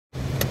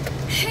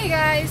Hey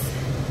guys,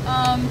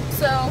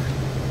 so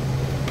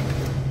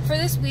for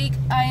this week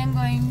I am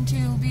going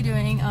to be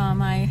doing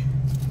my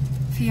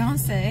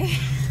fiance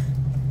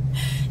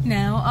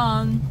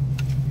now,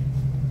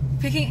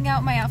 picking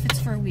out my outfits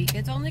for a week.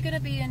 It's only gonna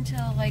be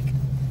until like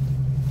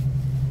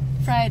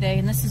Friday,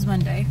 and this is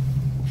Monday,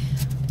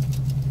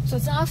 so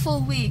it's not a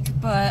full week,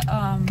 but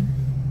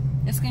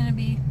it's gonna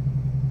be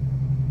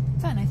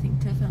fun, I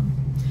think, to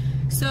film.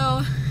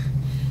 So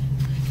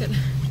good.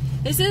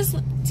 This is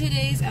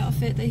today's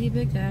outfit that he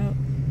picked out.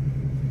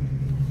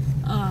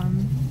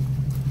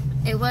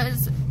 It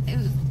was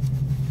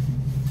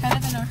kind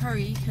of in a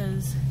hurry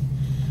because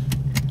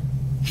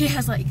he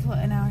has like, what,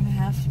 an hour and a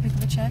half to pick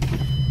up a check?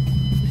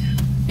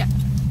 Yeah,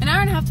 an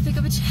hour and a half to pick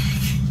up a check.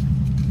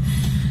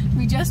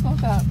 We just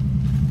woke up.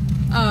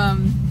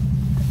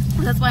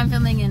 That's why I'm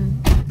filming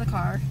in the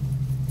car.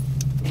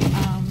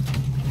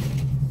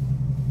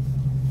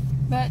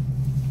 But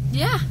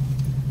yeah,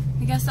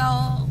 I guess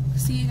I'll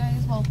see you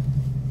guys, well,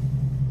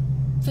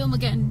 film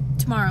again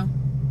tomorrow.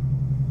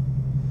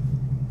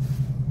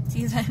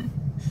 See you then.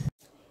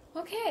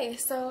 Okay,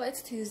 so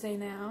it's Tuesday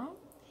now.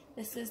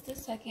 This is the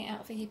second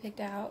outfit he picked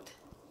out.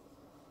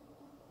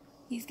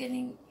 He's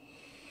picking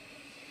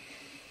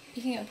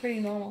out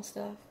pretty normal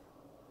stuff.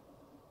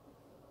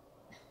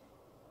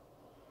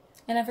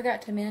 And I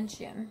forgot to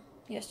mention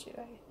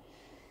yesterday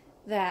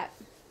that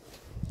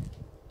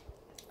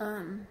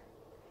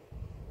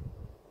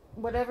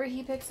whatever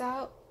he picks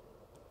out,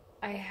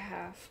 I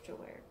have to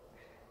wear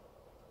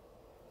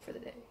for the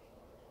day.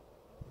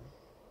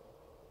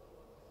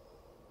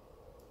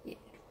 Yeah.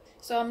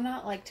 So I'm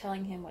not like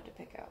telling him what to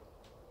pick out.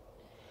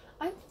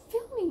 I'm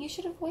filming, you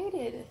should have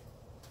waited.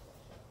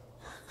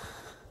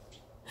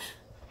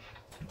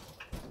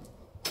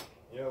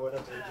 Yo, what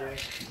up, AJ?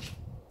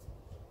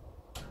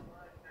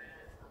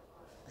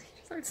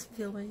 He starts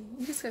filming.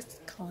 He just starts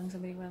calling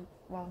somebody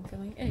while I'm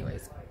filming.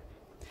 Anyways.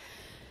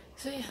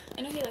 So yeah,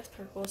 I know he likes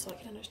purple, so I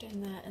can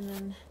understand that. And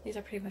then these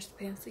are pretty much the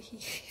pants that he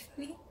gave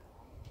me.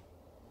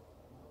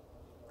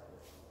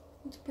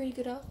 It's a pretty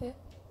good outfit.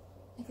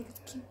 I think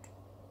it's cute.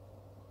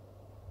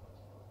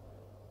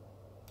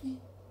 Yeah.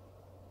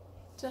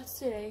 So that's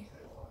today.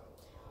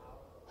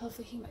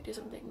 Hopefully he might do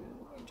something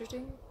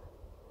interesting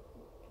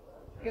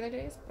the other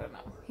days. I don't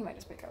know. He might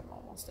just pick out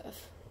normal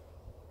stuff.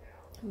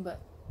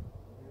 But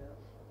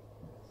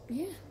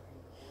yeah.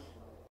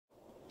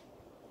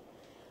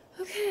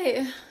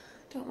 Okay.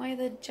 Don't mind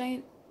the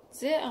giant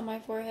zit on my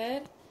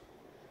forehead.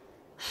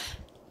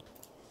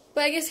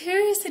 But I guess here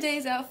is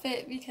today's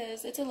outfit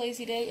because it's a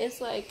lazy day.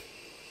 It's like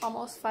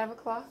almost 5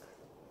 o'clock.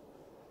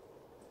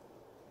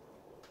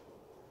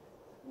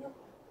 Yep.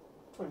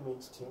 20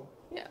 minutes too.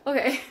 Yeah,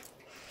 okay.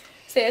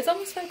 So yeah, it's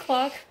almost 5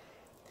 o'clock.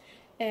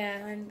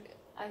 And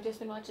I've just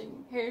been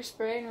watching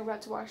Hairspray and we're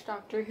about to watch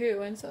Doctor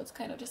Who. And so it's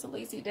kind of just a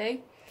lazy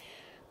day.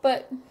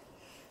 But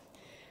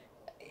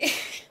I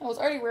was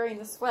already wearing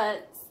the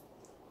sweats.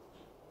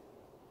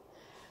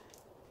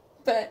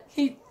 But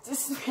he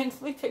just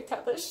randomly picked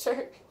out this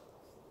shirt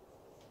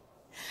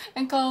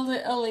and called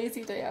it a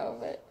lazy day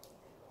outfit.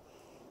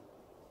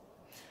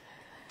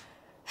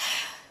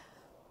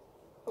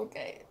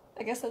 Okay,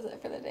 I guess that's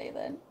it for the day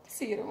then.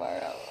 See you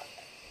tomorrow,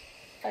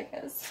 I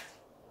guess.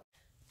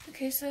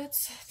 Okay, so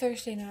it's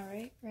Thursday now,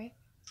 right?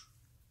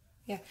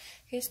 Yeah.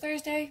 Okay, it's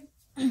Thursday.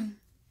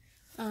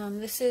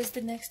 This is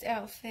the next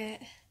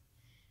outfit.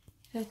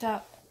 A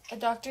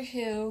Doctor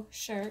Who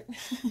shirt.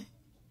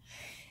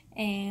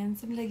 And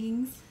some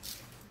leggings.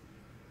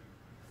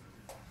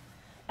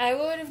 I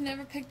would have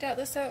never picked out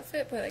this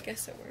outfit, but I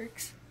guess it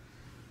works.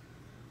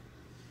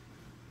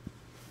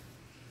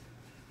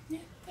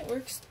 Yeah, it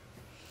works.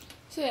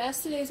 So yeah,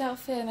 that's today's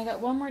outfit, and I got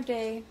one more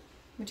day,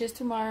 which is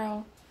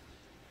tomorrow.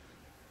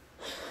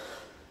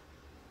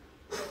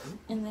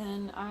 And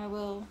then I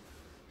will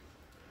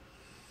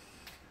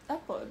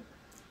upload.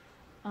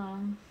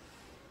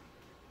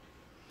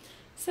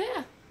 So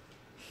yeah.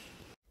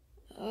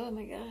 Oh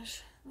my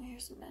gosh. My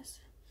hair's a mess.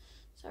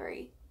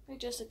 Sorry. I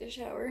just took a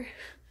shower.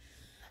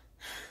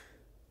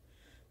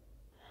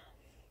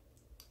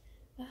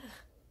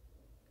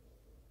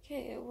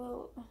 Okay,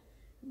 well.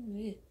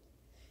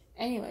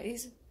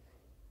 Anyways.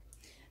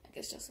 I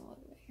guess Justin will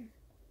be here.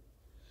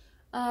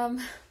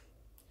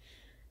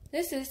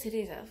 This is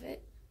today's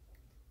outfit.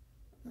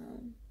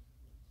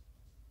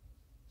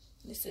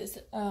 This is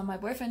my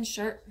boyfriend's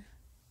shirt.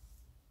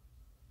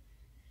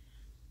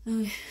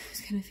 I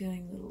was kind of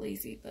feeling a little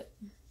lazy, but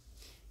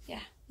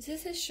yeah, this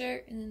is his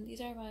shirt, and then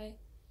these are my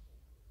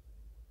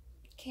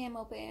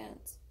camo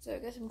pants. So I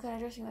guess I'm kind of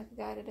dressing like a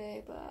guy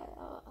today,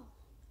 but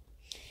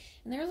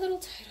and they're a little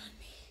tight on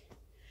me,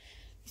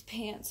 these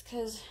pants,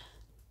 because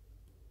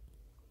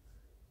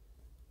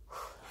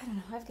I don't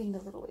know, I've gained a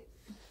little weight,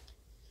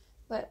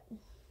 but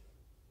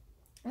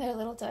they're a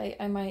little tight.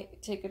 I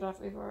might take it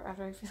off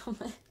after I film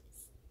this.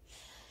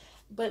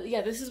 But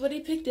yeah, this is what he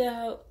picked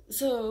out,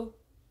 so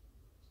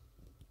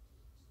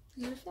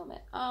I'm gonna film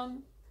it.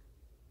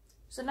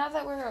 So now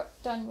that we're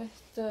done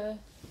with the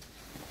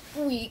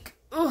week,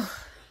 oh,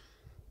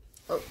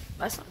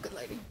 that's not good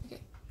lighting.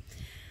 Okay.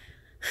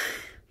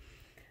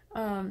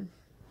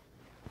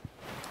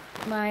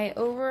 my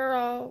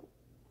overall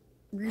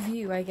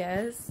review, I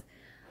guess,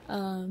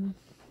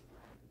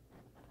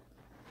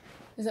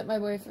 is that my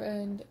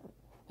boyfriend,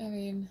 I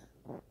mean,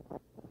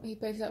 he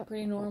picks out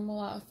pretty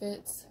normal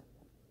outfits,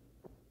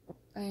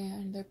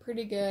 and they're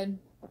pretty good.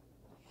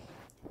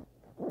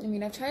 I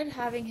mean, I've tried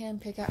having him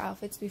pick out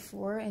outfits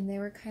before, and they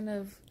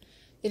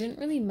didn't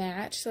really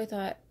match, so I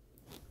thought,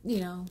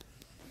 you know,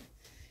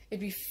 it'd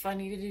be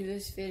funny to do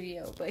this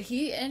video, but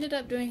he ended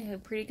up doing a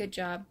pretty good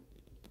job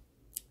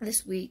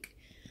this week.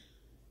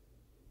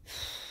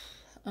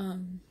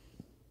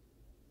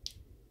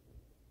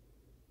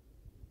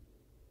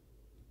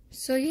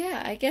 So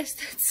yeah, I guess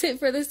that's it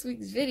for this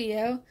week's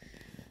video.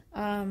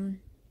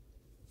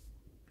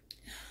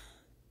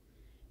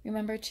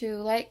 Remember to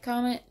like,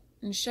 comment,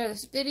 and share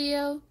this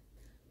video.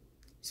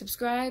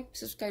 Subscribe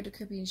to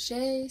Kirby and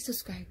Shay,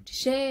 subscribe to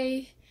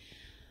Shay.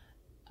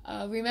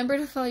 Remember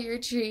to follow your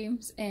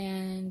dreams,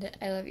 and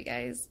I love you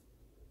guys.